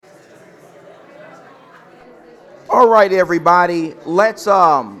All right, everybody. Let's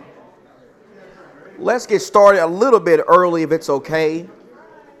get started a little bit early if it's okay.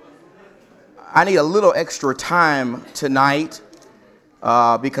 I need a little extra time tonight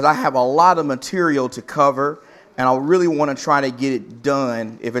because I have a lot of material to cover, and I really want to try to get it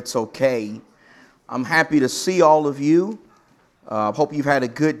done if it's okay. I'm happy to see all of you. Hope you've had a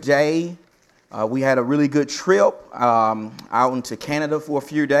good day. We had a really good trip out into Canada for a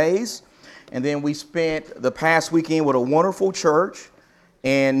few days. And then we spent the past weekend with a wonderful church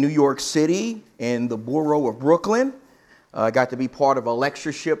in New York City in the borough of Brooklyn. Got to be part of a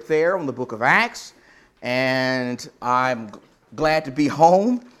lectureship there on the book of Acts. And I'm glad to be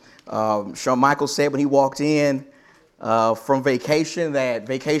home. Sean Michael said when he walked in from vacation that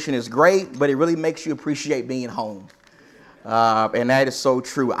vacation is great, but it really makes you appreciate being home. And that is so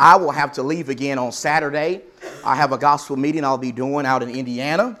true. I will have to leave again on Saturday. I have a gospel meeting I'll be doing out in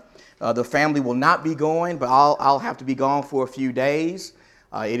Indiana. The family will not be going, but I'll have to be gone for a few days.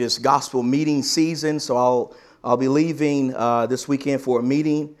 It is gospel meeting season, so I'll be leaving this weekend for a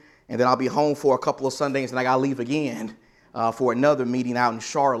meeting, and then I'll be home for a couple of Sundays, and I got to leave again for another meeting out in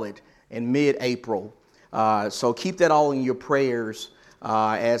Charlotte in mid-April. So keep that all in your prayers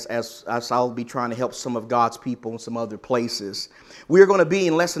as I'll be trying to help some of God's people in some other places. We are going to be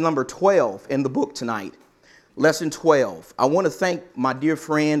in lesson number 12 in the book tonight. Lesson 12. I want to thank my dear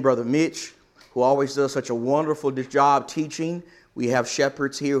friend, Brother Mitch, who always does such a wonderful job teaching. We have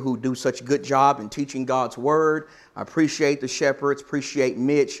shepherds here who do such a good job in teaching God's word. I appreciate the shepherds, appreciate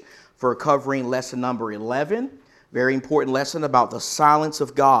Mitch for covering lesson number 11. Very important lesson about the silence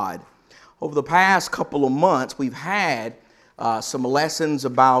of God. Over the past couple of months, we've had some lessons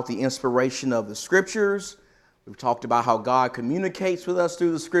about the inspiration of the scriptures. We've talked about how God communicates with us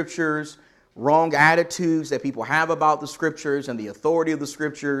through the scriptures, wrong attitudes that people have about the scriptures and the authority of the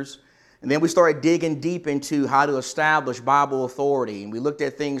scriptures. And then we started digging deep into how to establish Bible authority. And we looked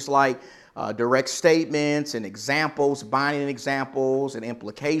at things like direct statements and examples, binding examples and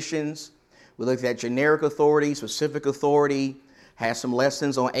implications. We looked at generic authority, specific authority, had some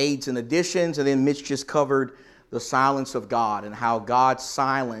lessons on aids and additions. And then Mitch just covered the silence of God and how God's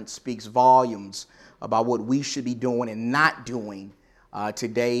silence speaks volumes about what we should be doing and not doing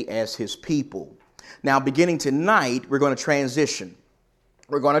today as his people. Now, beginning tonight, we're going to transition.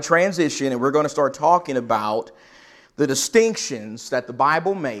 We're going to transition and we're going to start talking about the distinctions that the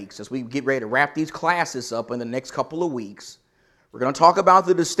Bible makes as we get ready to wrap these classes up in the next couple of weeks. We're going to talk about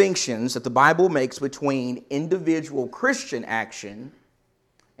the distinctions that the Bible makes between individual Christian action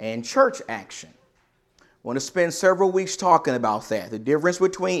and church action. I want to spend several weeks talking about that, the difference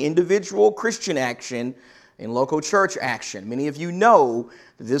between individual Christian action and local church action. Many of you know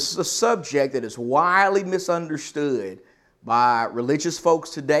that this is a subject that is widely misunderstood by religious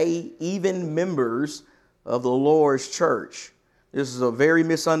folks today, even members of the Lord's church. This is a very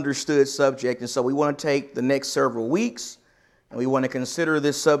misunderstood subject, and so we want to take the next several weeks and we want to consider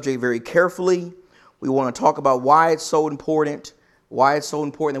this subject very carefully. We want to talk about why it's so important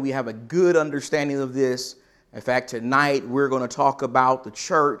that we have a good understanding of this. In fact, tonight we're going to talk about the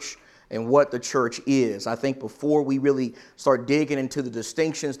church and what the church is. I think before we really start digging into the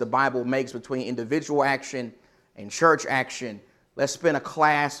distinctions the Bible makes between individual action and church action, let's spend a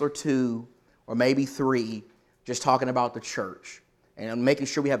class or two or maybe three just talking about the church and making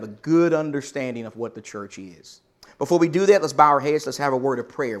sure we have a good understanding of what the church is. Before we do that, let's bow our heads. Let's have a word of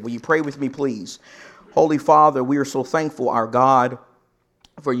prayer. Will you pray with me, please? Holy Father, we are so thankful, our God,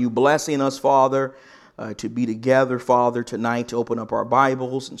 for you blessing us, Father, to be together, Father, tonight to open up our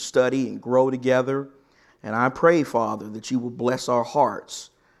Bibles and study and grow together. And I pray, Father, that you will bless our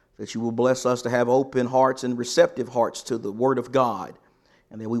hearts, that you will bless us to have open hearts and receptive hearts to the Word of God,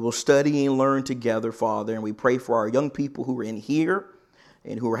 and that we will study and learn together, Father. And we pray for our young people who are in here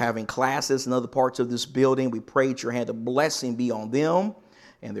and who are having classes in other parts of this building. We pray that your hand of blessing be on them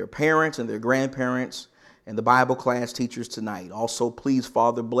and their parents and their grandparents and the Bible class teachers tonight. Also, please,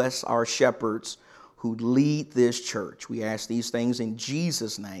 Father, bless our shepherds who lead this church. We ask these things in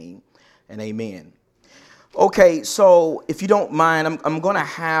Jesus' name, and amen. Okay, so if you don't mind, I'm going to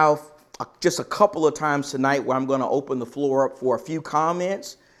have just a couple of times tonight where I'm going to open the floor up for a few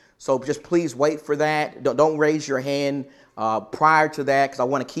comments. So just please wait for that. Don't raise your hand prior to that because I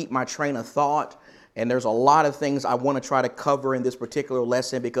want to keep my train of thought. And there's a lot of things I want to try to cover in this particular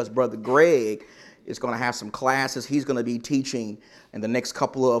lesson because Brother Greg is going to have some classes he's going to be teaching in the next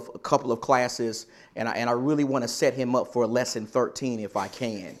couple of classes, and I really want to set him up for lesson 13 if I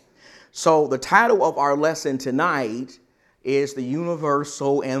can. So the title of our lesson tonight is the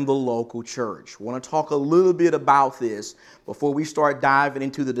universal and the local church. I want to talk a little bit about this before we start diving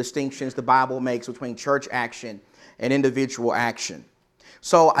into the distinctions the Bible makes between church action and individual action.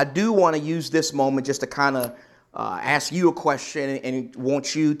 So I do want to use this moment just to kind of ask you a question and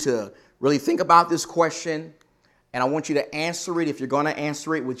want you to really think about this question. And I want you to answer it, if you're going to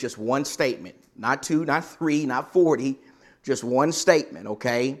answer it, with just one statement. Not two, not three, not 40. Just one statement,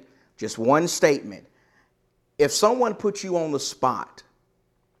 okay? Just one statement. If someone puts you on the spot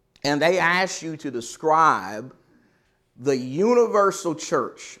and they ask you to describe the universal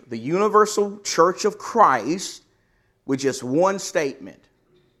church of Christ, with just one statement,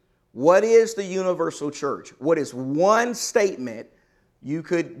 what is the universal church? What is one statement you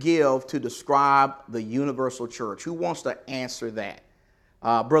could give to describe the universal church? Who wants to answer that?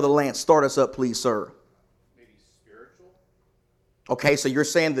 Brother Lance, start us up, please, sir. Maybe spiritual. Okay, so you're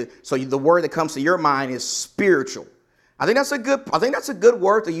saying the word that comes to your mind is spiritual. I think that's a good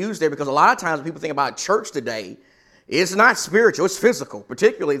word to use there, because a lot of times when people think about church today, it's not spiritual, it's physical.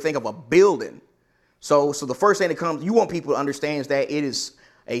 Particularly think of a building. So the first thing that comes, you want people to understand, is that it is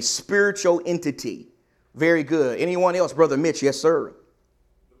a spiritual entity. Very good. Anyone else? Brother Mitch, yes, sir.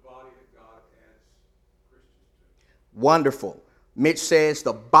 The body that God adds Christians to. Wonderful. Mitch says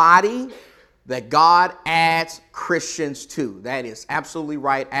the body that God adds Christians to. That is absolutely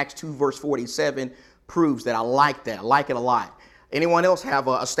right. Acts 2 verse 47 proves that. I like that. I like it a lot. Anyone else have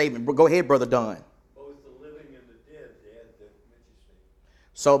a statement? Go ahead, Brother Dunn. Both the living and the dead, they add that Mitch's statement.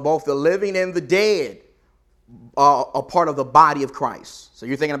 So both the living and the dead are part of the body of Christ. So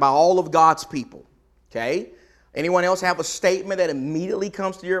you're thinking about all of God's people. Okay? Anyone else have a statement that immediately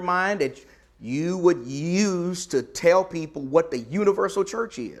comes to your mind that you would use to tell people what the universal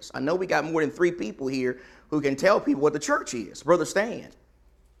church is? I know we got more than 3 people here who can tell people what the church is. Brother Stan. It's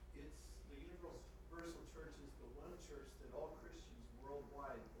the universal church is the one church that all Christians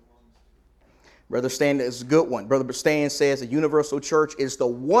worldwide belongs to. Brother Stan is a good one. Brother Stan says the universal church is the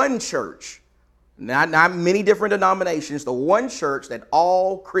one church, not many different denominations, the one church that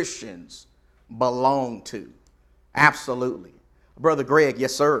all Christians belong to. Absolutely. Brother Greg,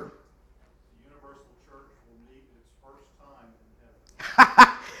 yes, sir. The universal church will meet its first time in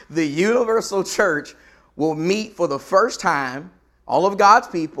heaven. The universal church will meet for the first time, all of God's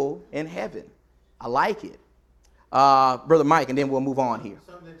people, in heaven. I like it. Brother Mike, and then we'll move on here.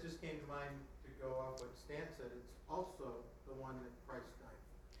 Something that just came to mind to go off what Stan said, it's also the one that Christ died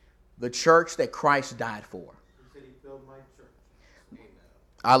for. The church that Christ died for. He said he built my church. Amen.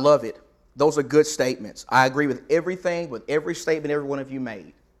 I love it. Those are good statements. I agree with everything, with every statement every one of you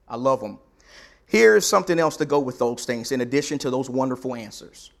made. I love them. Here's something else to go with those things, in addition to those wonderful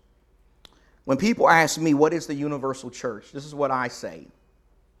answers. When people ask me, what is the universal church? This is what I say.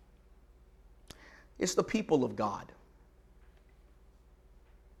 It's the people of God.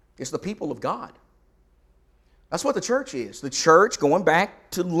 It's the people of God. That's what the church is. The church, going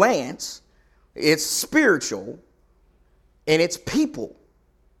back to Lance, it's spiritual and it's people.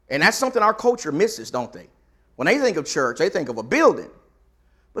 And that's something our culture misses, don't they? When they think of church, they think of a building.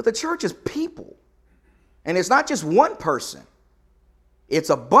 But the church is people. And it's not just one person. It's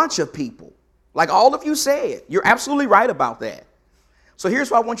a bunch of people. Like all of you said. You're absolutely right about that. So here's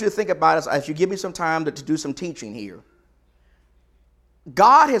what I want you to think about as you give me some time to do some teaching here.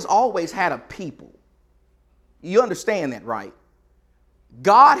 God has always had a people. You understand that, right?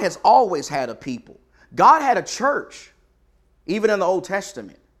 God has always had a people. God had a church, even in the Old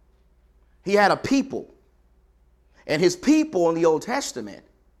Testament. He had a people. And his people in the Old Testament,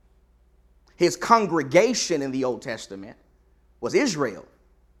 his congregation in the Old Testament, was Israel,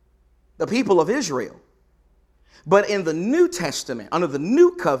 the people of Israel. But in the New Testament, under the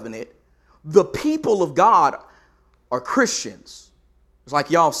new covenant, the people of God are Christians. It's like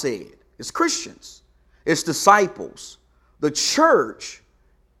y'all said. It's Christians. It's disciples. The church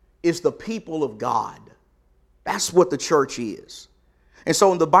is the people of God. That's what the church is. And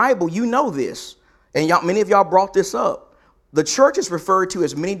so in the Bible, you know this, and many of y'all brought this up. The church is referred to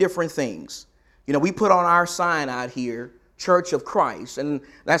as many different things. You know, we put on our sign out here, Church of Christ, and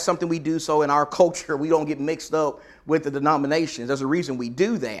that's something we do so in our culture. We don't get mixed up with the denominations. There's a reason we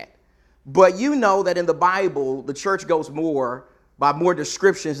do that. But you know that in the Bible, the church goes by more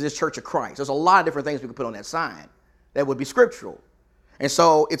descriptions than this Church of Christ. There's a lot of different things we could put on that sign that would be scriptural. And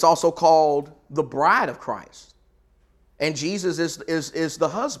so it's also called the bride of Christ. And Jesus is the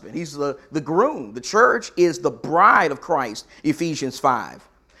husband. He's the groom. The church is the bride of Christ, Ephesians 5.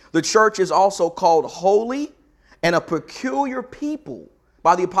 The church is also called holy and a peculiar people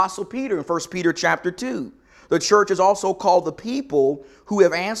by the Apostle Peter in 1 Peter chapter 2. The church is also called the people who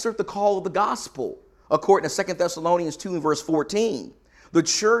have answered the call of the gospel, according to 2 Thessalonians 2 and verse 14. The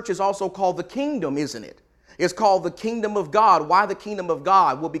church is also called the kingdom, isn't it? It's called the kingdom of God. Why the kingdom of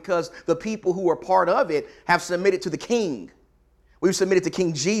God? Well, because the people who are part of it have submitted to the king. We've submitted to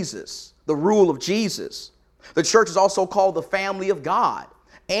King Jesus, the rule of Jesus. The church is also called the family of God.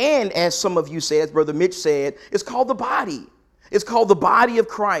 And as some of you said, as Brother Mitch said, it's called the body. It's called the body of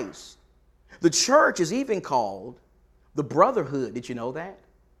Christ. The church is even called the brotherhood. Did you know that?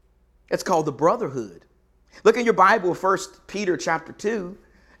 It's called the brotherhood. Look in your Bible, 1 Peter chapter 2,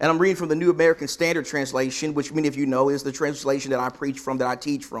 and I'm reading from the New American Standard Translation, which many of you know is the translation that I preach from, that I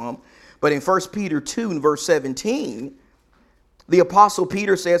teach from. But in 1 Peter 2 and verse 17, the Apostle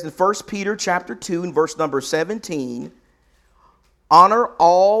Peter says in 1 Peter chapter 2 and verse number 17, honor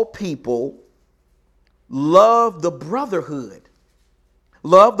all people, love the brotherhood.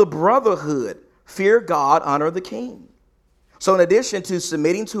 Love the brotherhood. Fear God, honor the king. So in addition to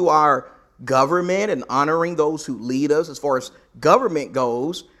submitting to our government and honoring those who lead us as far as government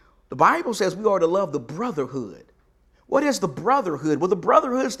goes, the Bible says we are to love the brotherhood. What is the brotherhood? Well, the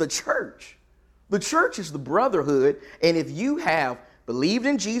brotherhood is the church. The church is the brotherhood. And if you have believed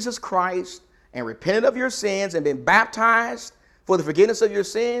in Jesus Christ and repented of your sins and been baptized for the forgiveness of your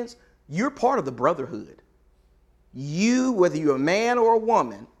sins, you're part of the brotherhood. You, whether you're a man or a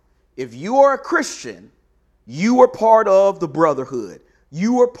woman, if you are a Christian, you are part of the brotherhood.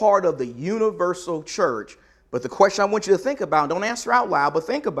 You are part of the universal church. But the question I want you to think about, don't answer out loud, but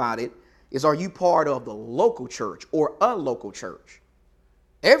think about it, is are you part of the local church or a local church?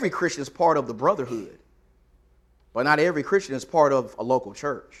 Every Christian is part of the brotherhood, but not every Christian is part of a local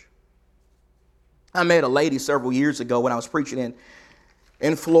church. I met a lady several years ago when I was preaching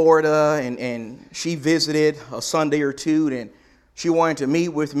in Florida, and she visited a Sunday or two, and she wanted to meet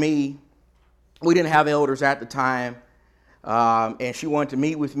with me. We didn't have elders at the time, and she wanted to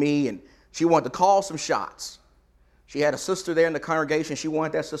meet with me, and she wanted to call some shots. She had a sister there in the congregation. She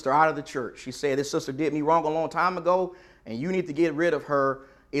wanted that sister out of the church. She said, this sister did me wrong a long time ago, and you need to get rid of her.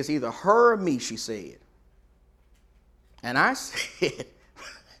 It's either her or me, she said. And I said,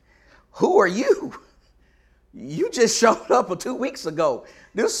 who are you? You just showed up 2 weeks ago.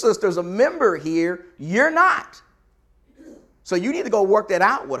 This sister's a member here. You're not. So you need to go work that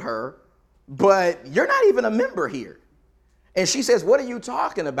out with her, but you're not even a member here. And she says, what are you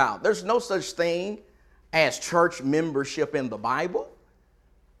talking about? There's no such thing as church membership in the Bible.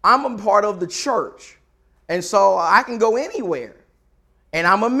 I'm a part of the church, and so I can go anywhere, and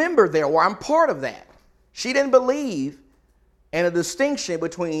I'm a member there, or I'm part of that. She didn't believe in a distinction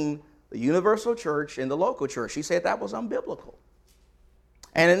between the universal church and the local church. She said that was unbiblical.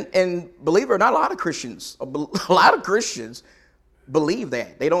 And believe it or not, a lot of Christians believe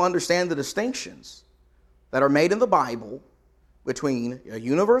that. They don't understand the distinctions that are made in the Bible between a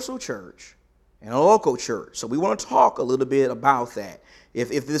universal church and a local church. So we want to talk a little bit about that. If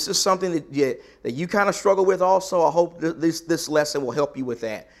this is something that you kind of struggle with also, I hope this lesson will help you with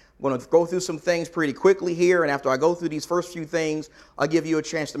that. I'm going to go through some things pretty quickly here, and after I go through these first few things, I'll give you a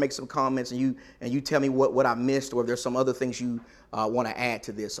chance to make some comments, and you tell me what I missed, or if there's some other things you want to add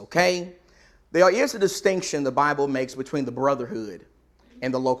to this, okay? There is a distinction the Bible makes between the brotherhood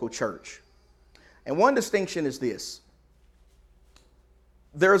and the local church. And one distinction is this.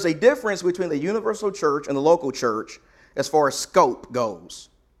 There's a difference between the universal church and the local church as far as scope goes,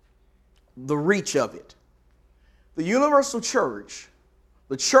 the reach of it. The universal church,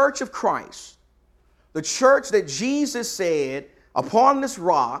 the church of Christ, the church that Jesus said, upon this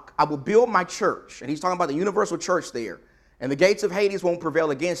rock, I will build my church. And he's talking about the universal church there. And the gates of Hades won't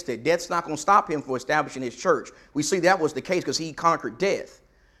prevail against it. Death's not going to stop him from establishing his church. We see that was the case because he conquered death.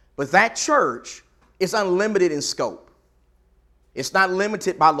 But that church is unlimited in scope. It's not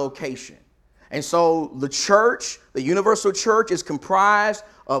limited by location. And so the church, the universal church, is comprised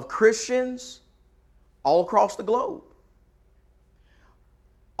of Christians all across the globe,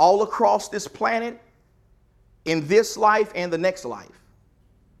 all across this planet, in this life and the next life.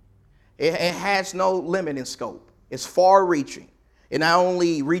 It has no limit in scope. It's far-reaching. It not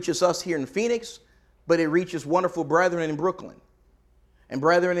only reaches us here in Phoenix, but it reaches wonderful brethren in Brooklyn, and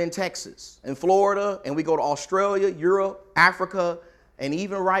brethren in Texas, and Florida, and we go to Australia, Europe, Africa, and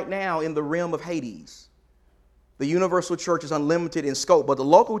even right now in the realm of Hades. The universal church is unlimited in scope, but the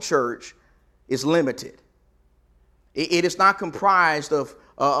local church is limited. It is not comprised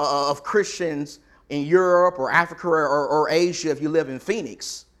of Christians in Europe or Africa or Asia if you live in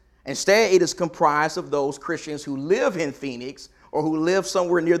Phoenix. Instead, it is comprised of those Christians who live in Phoenix or who live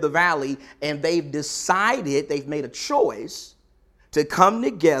somewhere near the valley, and they've made a choice to come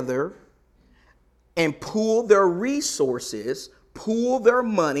together and pool their resources, pool their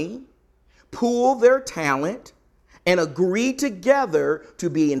money, pool their talent, and agree together to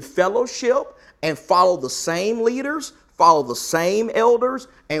be in fellowship and follow the same leaders, follow the same elders,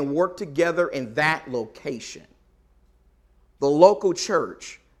 and work together in that location. The local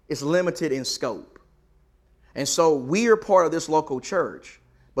church is limited in scope. And so we are part of this local church,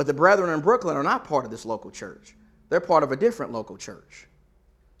 but the brethren in Brooklyn are not part of this local church. They're part of a different local church.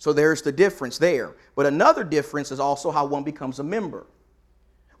 So there's the difference there. But another difference is also how one becomes a member.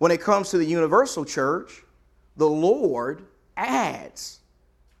 When it comes to the universal church, the Lord adds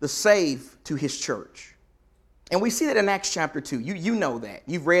the saved to his church. And we see that in Acts chapter 2. You know that.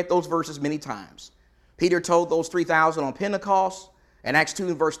 You've read those verses many times. Peter told those 3,000 on Pentecost in Acts 2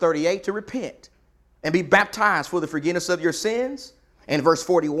 and verse 38 to repent and be baptized for the forgiveness of your sins. And verse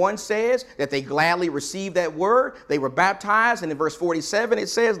 41 says that they gladly received that word. They were baptized. And in verse 47, it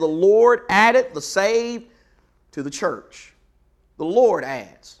says the Lord added the saved to the church. The Lord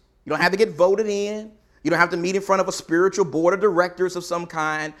adds. You don't have to get voted in. You don't have to meet in front of a spiritual board of directors of some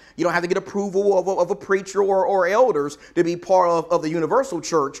kind. You don't have to get approval of a preacher or elders to be part of the universal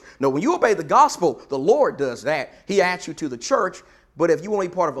church. No, when you obey the gospel, the Lord does that. He adds you to the church. But if you want to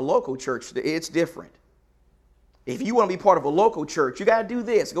be part of a local church, it's different. If you want to be part of a local church, you got to do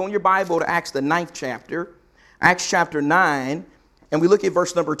this. Go in your Bible to Acts the 9th chapter, Acts chapter 9, and we look at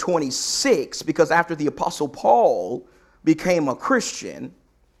verse number 26, because after the Apostle Paul became a Christian,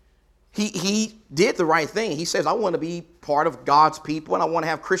 he did the right thing. He says, I want to be part of God's people, and I want to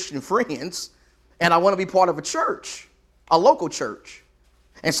have Christian friends, and I want to be part of a church, a local church.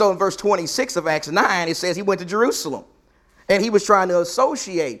 And so in verse 26 of Acts 9, it says he went to Jerusalem, and he was trying to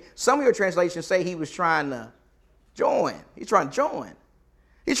associate. Some of your translations say he was trying to join. He's trying to join.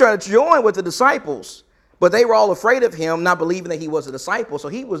 He's trying to join with the disciples, but they were all afraid of him, not believing that he was a disciple. So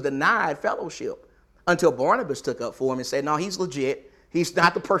he was denied fellowship until Barnabas took up for him and said, no, he's legit. He's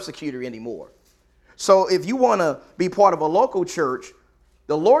not the persecutor anymore. So if you want to be part of a local church,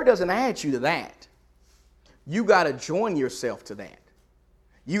 the Lord doesn't add you to that. You got to join yourself to that.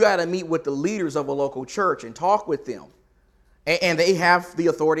 You got to meet with the leaders of a local church and talk with them. And they have the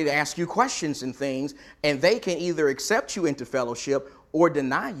authority to ask you questions and things, and they can either accept you into fellowship or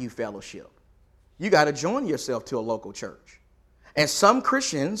deny you fellowship. You got to join yourself to a local church. And some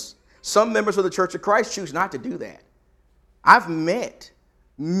Christians, some members of the Church of Christ choose not to do that. I've met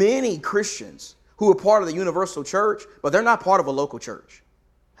many Christians who are part of the universal church, but they're not part of a local church.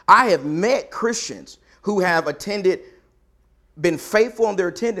 I have met Christians who have been faithful in their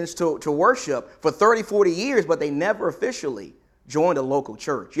attendance to worship for 30, 40 years, but they never officially joined a local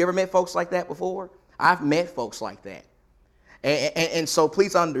church. You ever met folks like that before? I've met folks like that. And so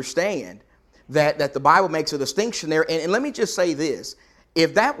please understand that the Bible makes a distinction there. And let me just say this.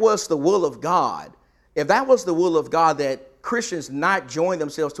 If that was the will of God, that Christians not join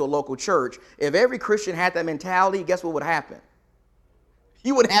themselves to a local church, if every Christian had that mentality, guess what would happen?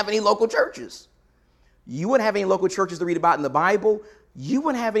 You wouldn't have any local churches. You wouldn't have any local churches to read about in the Bible. You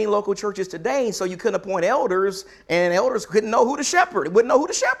wouldn't have any local churches today, so you couldn't appoint elders, and elders couldn't know who to shepherd. It wouldn't know who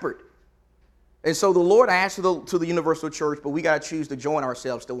to shepherd. And so the Lord asked to the universal church, but we got to choose to join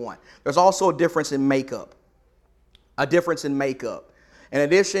ourselves to one. There's also a difference in makeup. In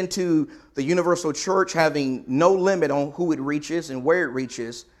addition to the universal church having no limit on who it reaches and where it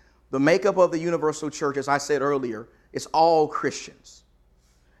reaches, the makeup of the universal church, as I said earlier, is all Christians.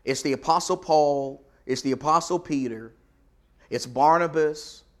 It's the Apostle Paul. It's the Apostle Peter. It's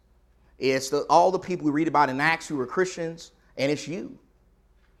Barnabas. It's all the people we read about in Acts who were Christians, and it's you.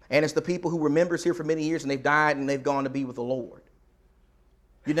 And it's the people who were members here for many years, and they've died and they've gone to be with the Lord.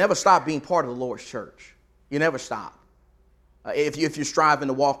 You never stop being part of the Lord's church. You never stop. If you're striving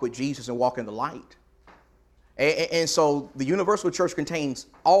to walk with Jesus and walk in the light. And so the universal church contains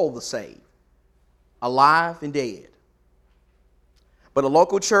all the saved, alive and dead. But a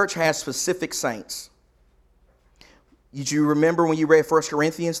local church has specific saints. Did you remember when you read 1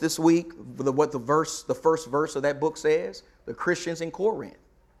 Corinthians this week, what the first verse of that book says? The Christians in Corinth.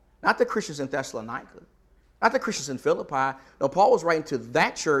 Not the Christians in Thessalonica. Not the Christians in Philippi. No, Paul was writing to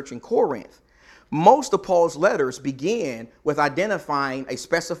that church in Corinth. Most of Paul's letters begin with identifying a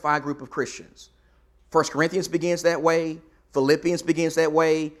specified group of Christians. 1 Corinthians begins that way. Philippians begins that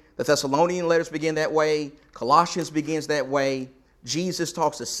way. The Thessalonian letters begin that way. Colossians begins that way. Jesus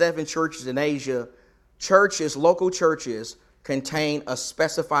talks to 7 churches in Asia. Churches, local churches, contain a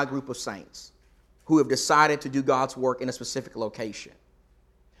specified group of saints who have decided to do God's work in a specific location.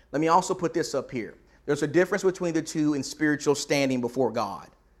 Let me also put this up here. There's a difference between the two in spiritual standing before God.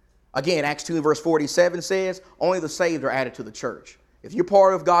 Again, Acts 2 and verse 47 says, only the saved are added to the church. If you're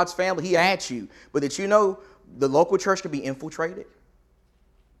part of God's family, he adds you. But did you know the local church can be infiltrated?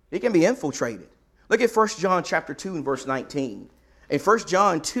 It can be infiltrated. Look at 1 John chapter 2 and verse 19. In 1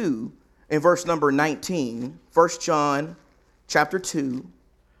 John 2 and verse number 19, 1 John chapter 2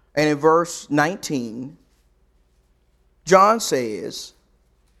 and in verse 19, John says,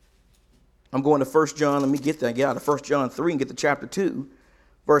 I'm going to 1 John, let me get out of 1 John 3 and get to chapter 2,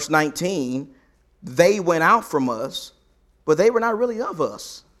 verse 19, they went out from us, but they were not really of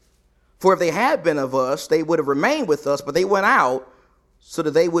us. For if they had been of us, they would have remained with us, but they went out so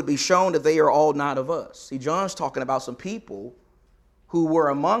that they would be shown that they are all not of us. See, John's talking about some people who were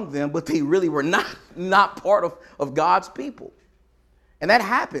among them, but they really were not part of God's people. And that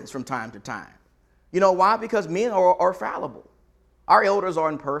happens from time to time. You know why? Because men are fallible. Our elders are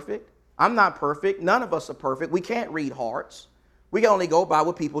imperfect. I'm not perfect. None of us are perfect. We can't read hearts. We can only go by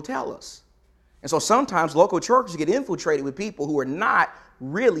what people tell us. And so sometimes local churches get infiltrated with people who are not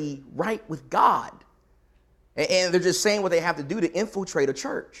really right with God. And they're just saying what they have to do to infiltrate a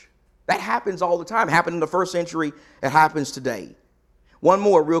church. That happens all the time. It happened in the first century. It happens today. One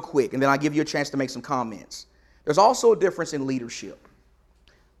more real quick, and then I'll give you a chance to make some comments. There's also a difference in leadership.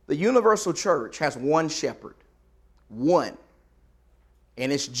 The universal church has one shepherd. One.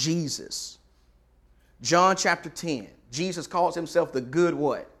 And it's Jesus. John chapter 10. Jesus calls himself the good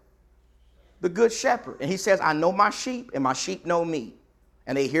what? The good shepherd. And he says, I know my sheep and my sheep know me.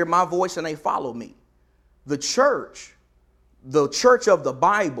 And they hear my voice and they follow me. The church of the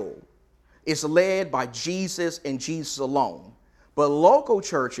Bible is led by Jesus and Jesus alone. But local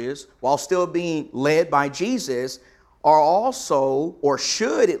churches, while still being led by Jesus, are also, or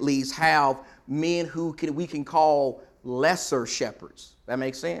should at least have men who we can call lesser shepherds. That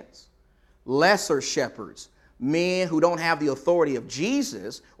makes sense? Lesser shepherds. Men who don't have the authority of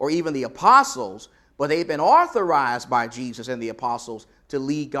Jesus or even the apostles, but they've been authorized by Jesus and the apostles to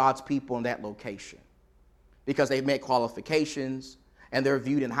lead God's people in that location because they've met qualifications and they're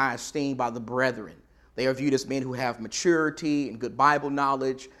viewed in high esteem by the brethren. They are viewed as men who have maturity and good Bible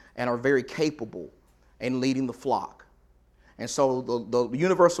knowledge and are very capable in leading the flock. And so the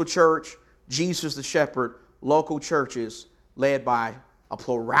universal church, Jesus the shepherd, local churches led by a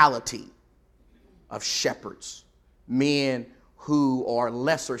plurality of shepherds, men who are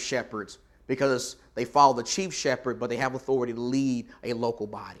lesser shepherds because they follow the chief shepherd, but they have authority to lead a local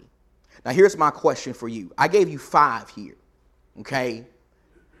body. Now, here's my question for you. I gave you 5 here, okay?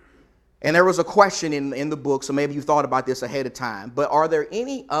 And there was a question in the book, so maybe you thought about this ahead of time, but are there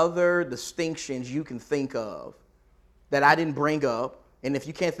any other distinctions you can think of that I didn't bring up? And if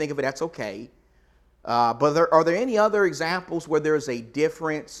you can't think of it, that's okay. But are there any other examples where there's a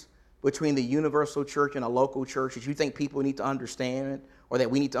difference between the universal church and a local church that you think people need to understand or that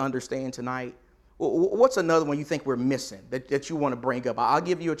we need to understand tonight? What's another one you think we're missing that you want to bring up? I'll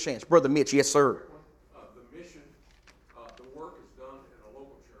give you a chance. Brother Mitch, yes, sir. The mission, the work is done in a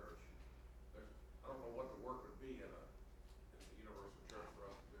local church. I don't know what the work would be in the universal church for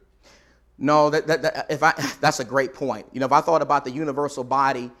us to do. No, that's a great point. You know, if I thought about the universal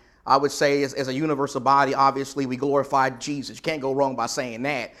body, I would say as a universal body, obviously we glorify Jesus. You can't go wrong by saying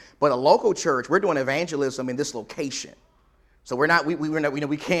that. But a local church, we're doing evangelism in this location. So we're not,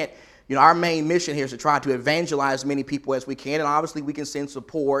 we can't, our main mission here is to try to evangelize as many people as we can. And obviously we can send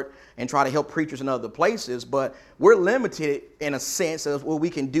support and try to help preachers in other places. But we're limited in a sense of what we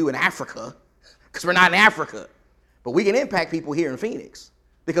can do in Africa because we're not in Africa. But we can impact people here in Phoenix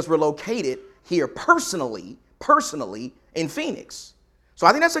because we're located here personally in Phoenix. So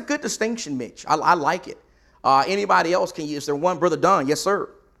I think that's a good distinction, Mitch. I like it. Anybody else can use? Is there one? Brother Dunn, yes, sir.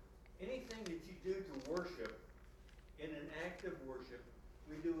 Anything that you do to worship in an act of worship,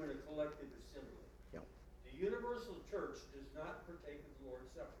 we do in a collective assembly. Yep. The universal church does not partake of the Lord's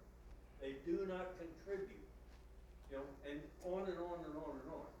Supper. They do not contribute, and on and on and on and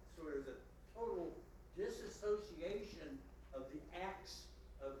on. So there's a total disassociation of the acts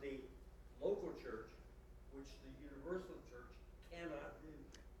of the local church, which the universal church cannot do.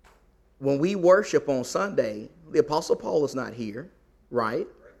 When we worship on Sunday, the Apostle Paul is not here, right?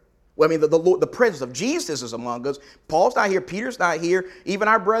 Well, I mean, the presence of Jesus is among us. Paul's not here. Peter's not here. Even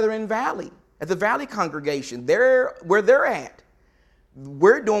our brethren in Valley, at the Valley congregation, they're where they're at.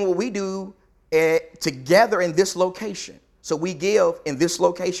 We're doing what we do together in this location. So we give in this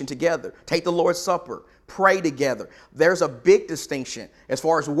location together. Take the Lord's Supper. Pray together. There's a big distinction as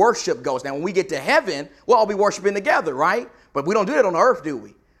far as worship goes. Now, when we get to heaven, we'll all be worshiping together, right? But we don't do that on earth, do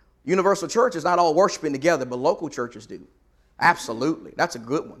we? Universal church is not all worshiping together, but local churches do. Absolutely. That's a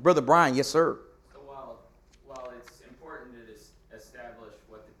good one. Brother Brian, yes, sir. So while it's important to establish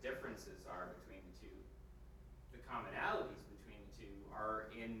what the differences are between the two, the commonalities between the two are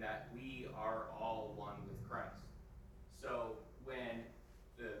in that we are all one with Christ. So when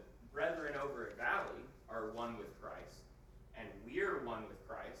the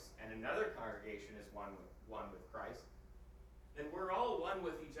another congregation is one with Christ, then we're all one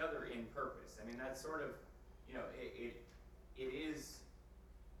with each other in purpose. I mean, that's sort of,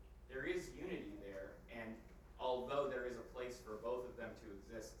 there is unity there, and although there is a place for both of them to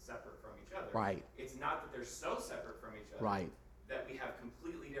exist separate from each other, Right. it's not that they're so separate from each other Right. that we have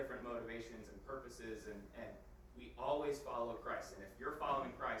completely different motivations and purposes, and we always follow Christ. And if you're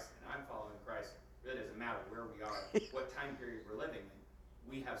following Christ and I'm following Christ, it really doesn't matter where we are, what time period we're living in.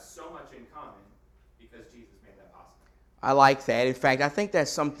 We have so much in common because Jesus made that possible. I like that. In fact, I think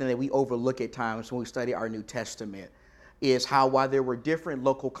that's something that we overlook at times when we study our New Testament, is how while there were different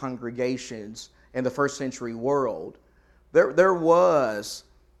local congregations in the first century world, there was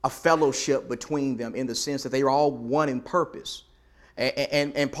a fellowship between them in the sense that they were all one in purpose.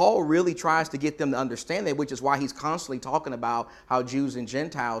 And Paul really tries to get them to understand that, which is why he's constantly talking about how Jews and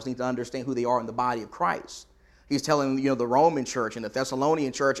Gentiles need to understand who they are in the body of Christ. He's telling, the Roman church and the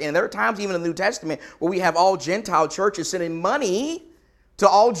Thessalonian church, and there are times even in the New Testament where we have all Gentile churches sending money to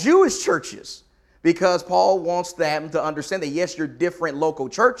all Jewish churches, because Paul wants them to understand that, yes, you're different local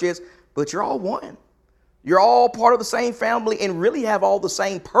churches, but you're all one. You're all part of the same family and really have all the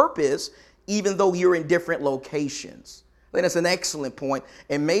same purpose, even though you're in different locations. I think that's an excellent point,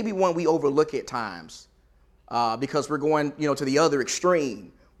 and maybe one we overlook at times because we're going, to the other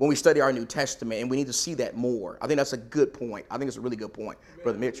extreme when we study our New Testament, and we need to see that more. I think that's a good point. I think it's a really good point,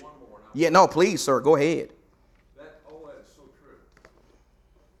 Brother Mitch. Yeah, no, please, sir, go ahead. All that is so true.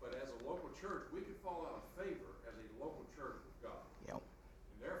 But as a local church, we can fall out of favor as a local church with God. Yep.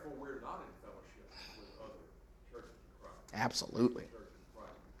 And therefore, we're not in fellowship with other churches of Christ. Absolutely.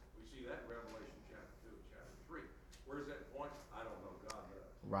 We see that in Revelation chapter 2 and chapter 3. Where's that point? I don't know. God does.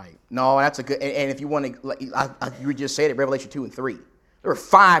 Right. No, that's a good, and if you want to, you just said it, Revelation 2 and 3. There were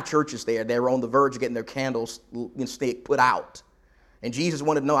 5 churches there that were on the verge of getting their candles stick put out. And Jesus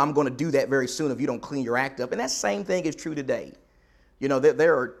wanted to know, I'm going to do that very soon if you don't clean your act up. And that same thing is true today.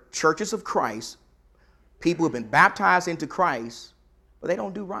 There are churches of Christ, people who have been baptized into Christ, but they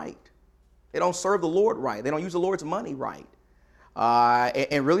don't do right. They don't serve the Lord right. They don't use the Lord's money right.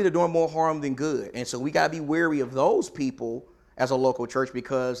 And really they're doing more harm than good. And so we got to be wary of those people as a local church,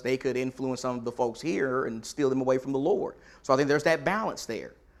 because they could influence some of the folks here and steal them away from the Lord. So I think there's that balance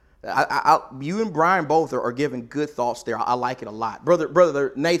there. You and Brian both are giving good thoughts there. I like it a lot.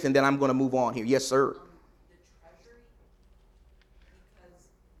 Brother Nathan, then I'm going to move on here. Yes, sir. The treasury, because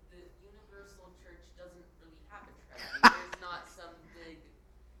the universal church doesn't really have a treasury. There's not some big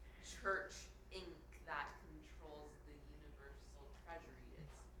church inc. that controls the universal treasury.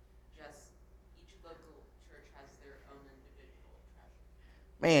 It's just each local church has their own individual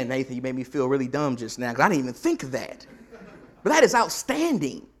treasury. Man, Nathan, you made me feel really dumb just now, because I didn't even think of that. But that is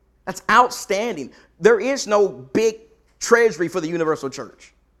outstanding. That's outstanding. There is no big treasury for the universal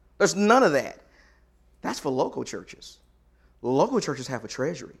church. There's none of that. That's for local churches. Local churches have a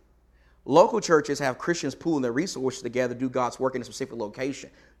treasury. Local churches have Christians pooling their resources together to do God's work in a specific location.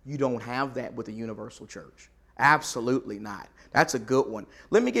 You don't have that with the universal church. Absolutely not. That's a good one.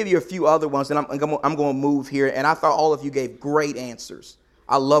 Let me give you a few other ones, and I'm going to move here. And I thought all of you gave great answers.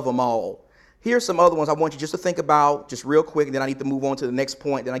 I love them all. Here's some other ones I want you just to think about just real quick, and then I need to move on to the next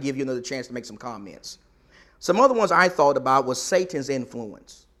point. Then I give you another chance to make some comments. Some other ones I thought about was Satan's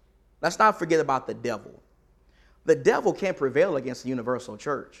influence. Let's not forget about the devil. The devil can't prevail against the universal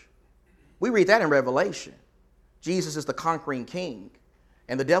church. We read that in Revelation. Jesus is the conquering king,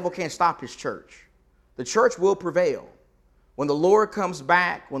 and the devil can't stop his church. The church will prevail. When the Lord comes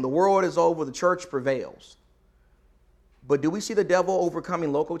back, when the world is over, the church prevails. But do we see the devil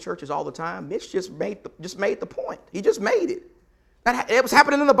overcoming local churches all the time? Mitch just made the point. He just made it. It was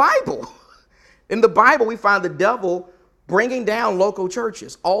happening in the Bible. In the Bible, we find the devil bringing down local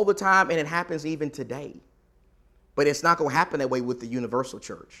churches all the time, and it happens even today. But it's not going to happen that way with the universal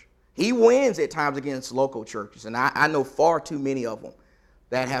church. He wins at times against local churches, and I know far too many of them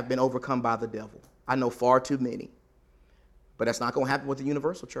that have been overcome by the devil. I know far too many. But that's not going to happen with the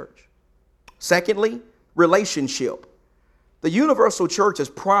universal church. Secondly, relationship. The universal church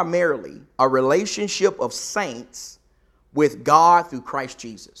is primarily a relationship of saints with God through Christ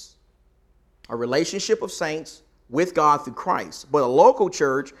Jesus. A relationship of saints with God through Christ. But a local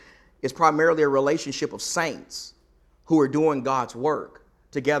church is primarily a relationship of saints who are doing God's work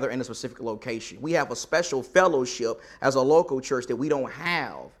together in a specific location. We have a special fellowship as a local church that we don't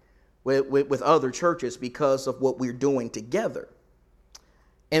have with other churches because of what we're doing together.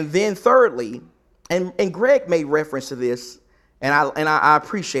 And then thirdly, and Greg made reference to this, and I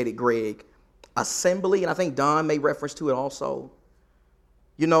appreciate it, Greg, assembly, and I think Don made reference to it also.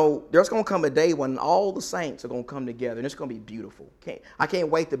 You know, there's going to come a day when all the saints are going to come together, and it's going to be beautiful. I can't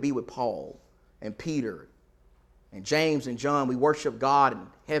wait to be with Paul and Peter and James and John. We worship God in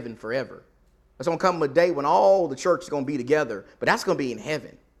heaven forever. There's going to come a day when all the church is going to be together, but that's going to be in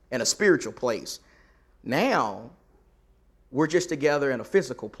heaven, in a spiritual place. Now, we're just together in a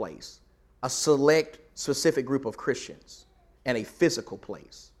physical place, a select, specific group of Christians in a physical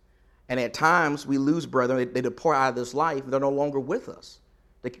place. And at times, we lose brethren. They depart out of this life. They're no longer with us.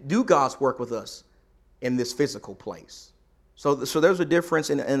 They do God's work with us in this physical place. So there's a difference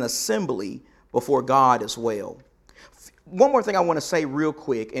in assembly before God as well. One more thing I want to say real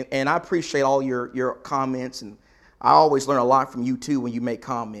quick, and I appreciate all your comments, and I always learn a lot from you too when you make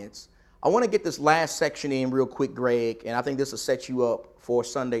comments. I want to get this last section in real quick, Greg, and I think this will set you up for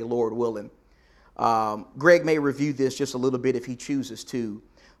Sunday, Lord willing. Greg may review this just a little bit if he chooses to,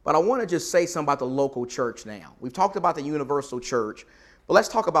 but I want to just say something about the local church now. We've talked about the universal church, but let's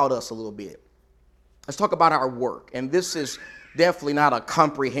talk about us a little bit. Let's talk about our work, and this is definitely not a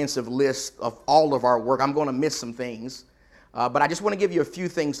comprehensive list of all of our work. I'm going to miss some things, but I just want to give you a few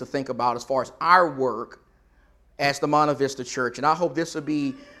things to think about as far as our work as the Monte Vista Church, and I hope this will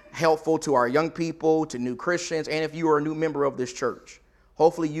be helpful to our young people, to new Christians, and if you are a new member of this church.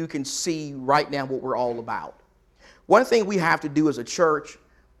 Hopefully you can see right now what we're all about. One thing we have to do as a church,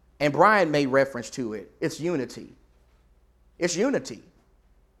 and Brian made reference to it, it's unity. It's unity.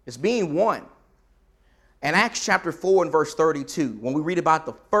 It's being one. In Acts chapter 4 and verse 32, when we read about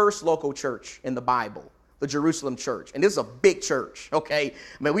the first local church in the Bible, the Jerusalem church, and this is a big church, okay?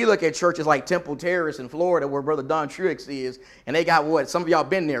 I mean, we look at churches like Temple Terrace in Florida where Brother Don Truex is, and they got what? Some of y'all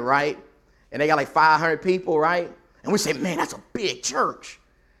been there, right? And they got like 500 people, right? And we say, man, that's a big church.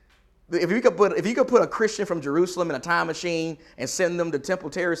 If you could put a Christian from Jerusalem in a time machine and send them to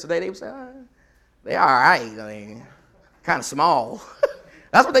Temple Terrace today, they would say, they're all right. I mean, kind of small.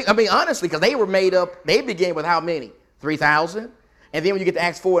 That's what honestly, because they began with how many? 3,000? And then when you get to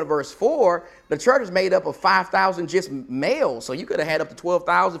Acts 4 and verse 4, the church is made up of 5,000 just males. So you could have had up to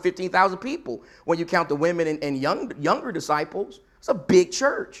 12,000, 15,000 people when you count the women and younger disciples. It's a big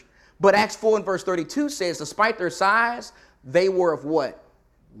church. But Acts 4 and verse 32 says, despite their size, they were of what?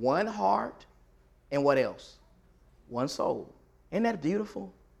 One heart and what else? One soul. Isn't that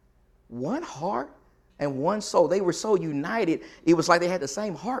beautiful? One heart and one soul. They were so united, it was like they had the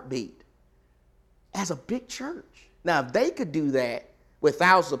same heartbeat as a big church. Now, if they could do that with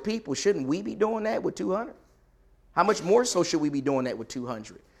thousands of people, shouldn't we be doing that with 200? How much more so should we be doing that with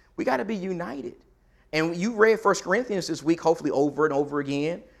 200? We got to be united. And you read 1 Corinthians this week, hopefully over and over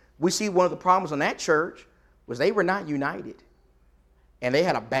again. We see one of the problems in that church was they were not united. And they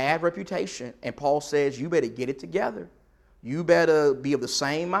had a bad reputation. And Paul says, you better get it together. You better be of the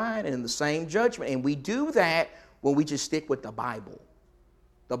same mind and in the same judgment. And we do that when we just stick with the Bible.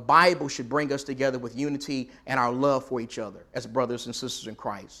 The Bible should bring us together with unity and our love for each other as brothers and sisters in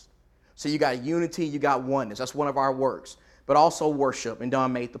Christ. So you got unity, you got oneness. That's one of our works. But also worship, and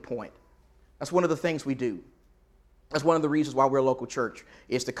Don made the point. That's one of the things we do. That's one of the reasons why we're a local church,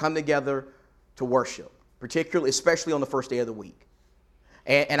 is to come together to worship, especially on the first day of the week.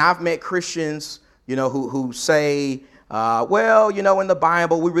 And I've met Christians, who say, well, in the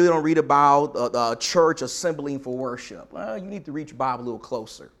Bible, we really don't read about a church assembling for worship. Well, you need to read your Bible a little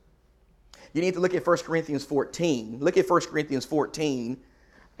closer. You need to look at 1 Corinthians 14. Look at 1 Corinthians 14,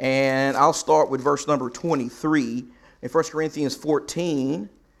 and I'll start with verse number 23. In 1 Corinthians 14,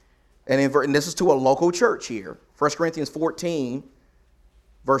 and this is to a local church here. 1 Corinthians 14,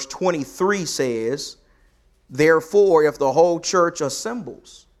 verse 23 says, therefore, if the whole church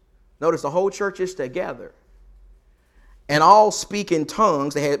assembles, notice the whole church is together, and all speak in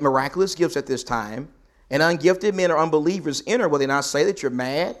tongues, they had miraculous gifts at this time, and ungifted men or unbelievers enter, will they not say that you're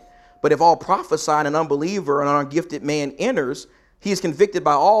mad? But if all prophesy and an unbeliever and an ungifted man enters, he is convicted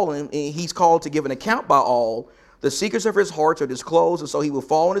by all, and he's called to give an account by all. The secrets of his hearts are disclosed, and so he will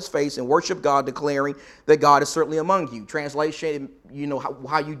fall on his face and worship God, declaring that God is certainly among you. Translation,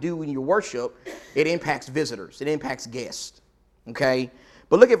 how you do in your worship, it impacts visitors. It impacts guests. Okay?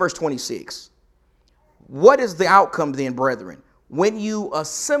 But look at verse 26. What is the outcome then, brethren? When you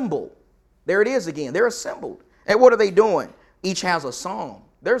assemble, there it is again. They're assembled. And what are they doing? Each has a song.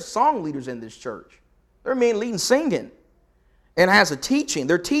 There's song leaders in this church. They're men leading singing. And has a teaching.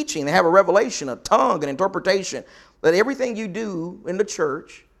 They're teaching. They have a revelation, a tongue, an interpretation. Let everything you do in the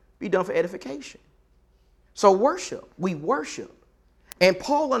church be done for edification. So worship. We worship. And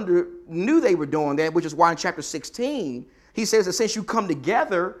Paul knew they were doing that, which is why in chapter 16, he says that since you come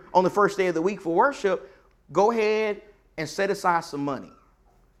together on the first day of the week for worship, go ahead and set aside some money.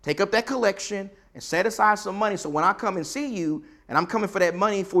 Take up that collection and set aside some money so when I come and see you and I'm coming for that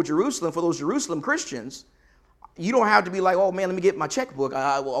money for Jerusalem, for those Jerusalem Christians, you don't have to be like, oh, man, let me get my checkbook.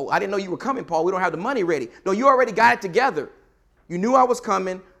 I didn't know you were coming, Paul. We don't have the money ready. No, you already got it together. You knew I was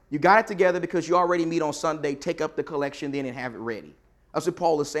coming. You got it together because you already meet on Sunday, take up the collection then and have it ready. That's what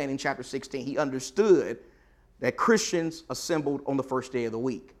Paul is saying in chapter 16. He understood that Christians assembled on the first day of the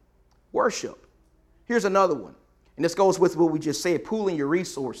week. Worship. Here's another one. And this goes with what we just said, pooling your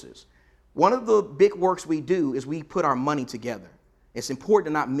resources. One of the big works we do is we put our money together. It's important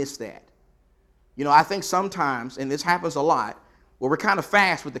to not miss that. You know, I think sometimes, and this happens a lot, where we're kind of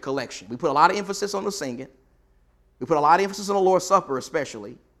fast with the collection. We put a lot of emphasis on the singing. We put a lot of emphasis on the Lord's Supper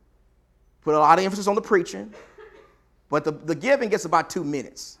especially. Put a lot of emphasis on the preaching. But the giving gets about 2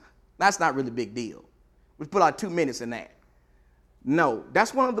 minutes. That's not really a big deal. We put out 2 minutes in that. No,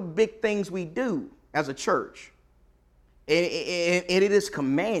 that's one of the big things we do as a church. And it is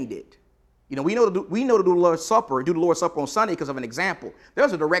commanded. You know, we know to do the Lord's Supper, do the Lord's Supper on Sunday because of an example.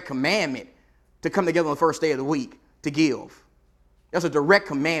 There's a direct commandment to come together on the first day of the week to give. There's a direct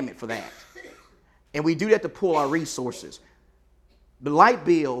commandment for that. And we do that to pull our resources. The light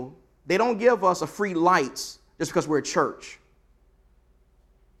bill, they don't give us a free lights just because we're a church.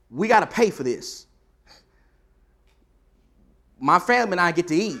 We got to pay for this. My family and I get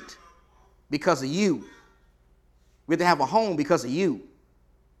to eat because of you. We have to have a home because of you.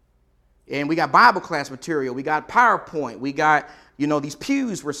 And we got Bible class material. We got PowerPoint. We got, you know, these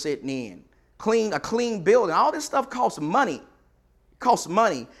pews we're sitting in. A clean building. All this stuff costs money. It costs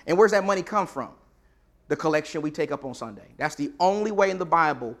money. And where's that money come from? The collection we take up on Sunday. That's the only way in the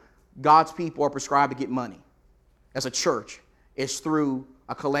Bible God's people are prescribed to get money as a church. It's through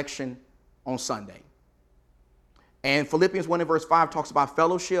a collection on Sunday. And Philippians 1 and verse 5 talks about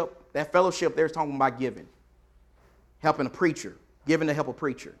fellowship. That fellowship there is talking about giving. Helping a preacher. Giving to help a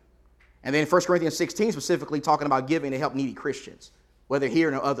preacher. And then 1 Corinthians 16 specifically talking about giving to help needy Christians, whether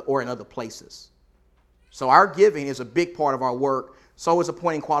here or in other places. So our giving is a big part of our work. So is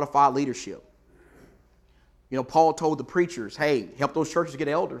appointing qualified leadership. You know, Paul told the preachers, hey, help those churches get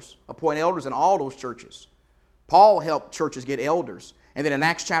elders. Appoint elders in all those churches. Paul helped churches get elders. And then in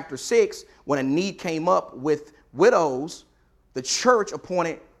Acts chapter 6, when a need came up with widows, the church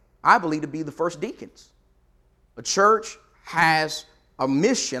appointed, I believe, to be the first deacons. A church has a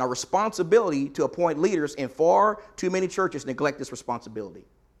mission, a responsibility to appoint leaders, and far too many churches neglect this responsibility.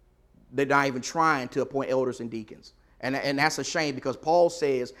 They're not even trying to appoint elders and deacons. And that's a shame because Paul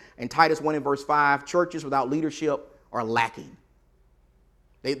says in Titus 1 and verse 5, churches without leadership are lacking.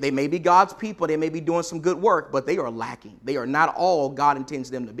 They may be God's people, they may be doing some good work, but they are lacking. They are not all God intends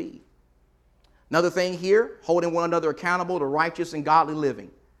them to be. Another thing here, holding one another accountable to righteous and godly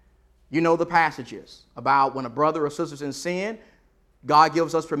living. You know the passages about when a brother or sister is in sin, God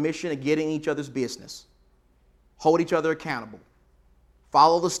gives us permission to get in each other's business. Hold each other accountable.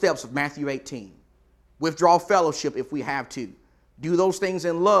 Follow the steps of Matthew 18. Withdraw fellowship if we have to. Do those things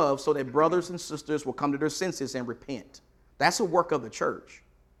in love so that brothers and sisters will come to their senses and repent. That's a work of the church.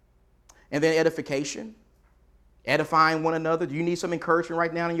 And then edification. Edifying one another. Do you need some encouragement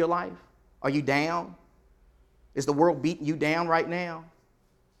right now in your life? Are you down? Is the world beating you down right now?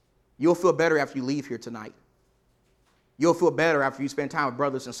 You'll feel better after you leave here tonight. You'll feel better after you spend time with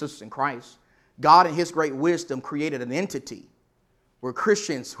brothers and sisters in Christ. God in his great wisdom created an entity where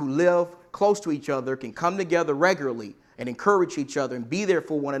Christians who live close to each other can come together regularly and encourage each other and be there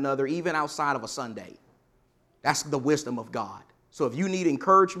for one another even outside of a Sunday. That's the wisdom of God. So if you need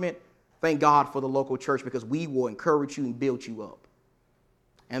encouragement, thank God for the local church because we will encourage you and build you up.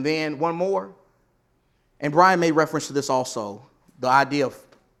 And then one more, and Brian made reference to this also, the idea of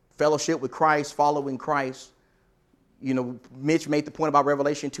fellowship with Christ, following Christ. You know, Mitch made the point about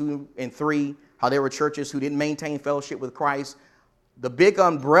Revelation 2 and 3, how there were churches who didn't maintain fellowship with Christ. The big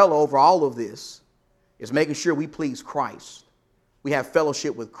umbrella over all of this is making sure we please Christ. We have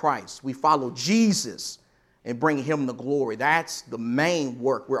fellowship with Christ. We follow Jesus and bring him the glory. That's the main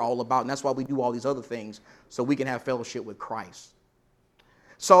work we're all about. And that's why we do all these other things, so we can have fellowship with Christ.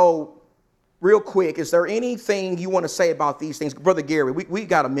 So real quick, is there anything you want to say about these things? Brother Gary, we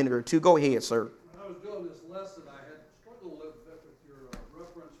got a minute or two. Go ahead, sir. When I was doing this lesson, I had struggled a little bit with your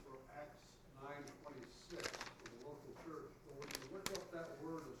reference from Acts 9:26 for the local church. But when you look up that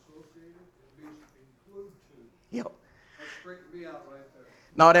word associated, it means include to. Yep. That straightened me out right there.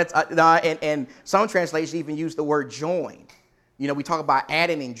 No, that's and some translations even use the word join. You know, we talk about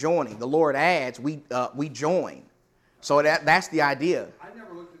adding and joining. The Lord adds, we join. So that's the idea. I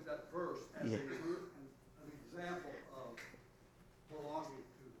never looked at that verse as an example of belonging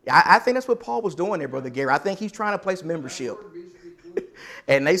to. I think that's what Paul was doing there, Brother Gary. I think he's trying to place membership.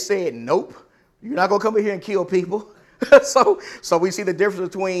 And they said, nope, you're not going to come in here and kill people. So we see the difference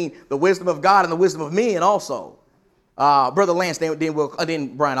between the wisdom of God and the wisdom of men also. Brother Lance, then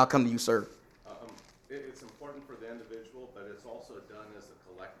Brian, I'll come to you, sir. It's important for the individual, but it's also done as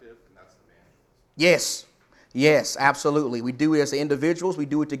a collective, and that's evangelism. Yes, absolutely. We do it as individuals. We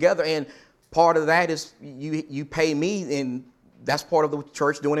do it together, and part of that is you pay me, and that's part of the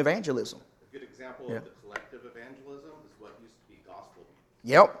church doing evangelism. A good example of the collective evangelism is what used to be gospel.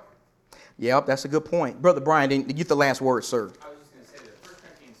 Yep, that's a good point. Brother Brian, then you get the last word, sir. I was just going to say the 1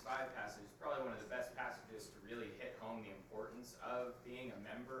 Corinthians 5 passage is probably one of the best passages to really hit home the importance of being a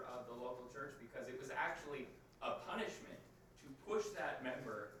member of the local church, because it was actually a punishment to push that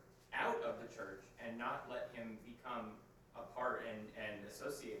member out of the church and not let him become a part and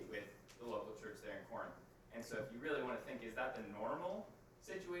associate with the local church there in Corinth. And so if you really want to think, is that the normal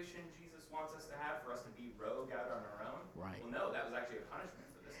situation Jesus wants us to have, for us to be rogue out on our own? Right. Well, no, that was actually a punishment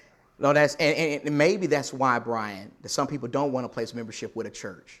for this guy. No, and maybe that's why, Brian, that some people don't want to place membership with a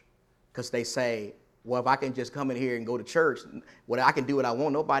church, because they say, well, if I can just come in here and go to church, I can do what I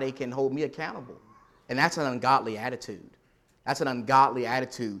want, nobody can hold me accountable. And that's an ungodly attitude. That's an ungodly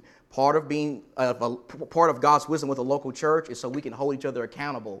attitude. Part of God's wisdom with a local church is so we can hold each other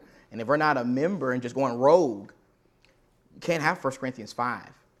accountable. And if we're not a member and just going rogue, you can't have 1 Corinthians 5.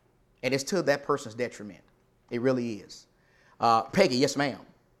 And it's to that person's detriment. It really is. Peggy, yes, ma'am.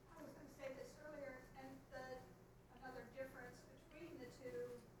 I was going to say this earlier, and another difference between the two,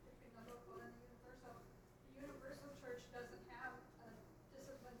 between the local and the universal church doesn't have a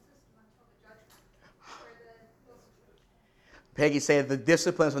discipline system until the judgment, where the local church has. Peggy said the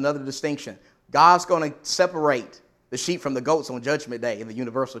discipline is another distinction. God's going to separate the sheep from the goats on Judgment Day in the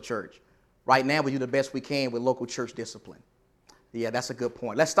universal church. Right now, we do the best we can with local church discipline. Yeah, that's a good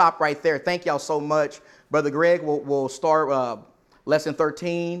point. Let's stop right there. Thank y'all so much. Brother Greg, we'll start lesson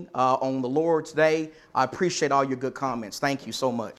 13 on the Lord's Day. I appreciate all your good comments. Thank you so much.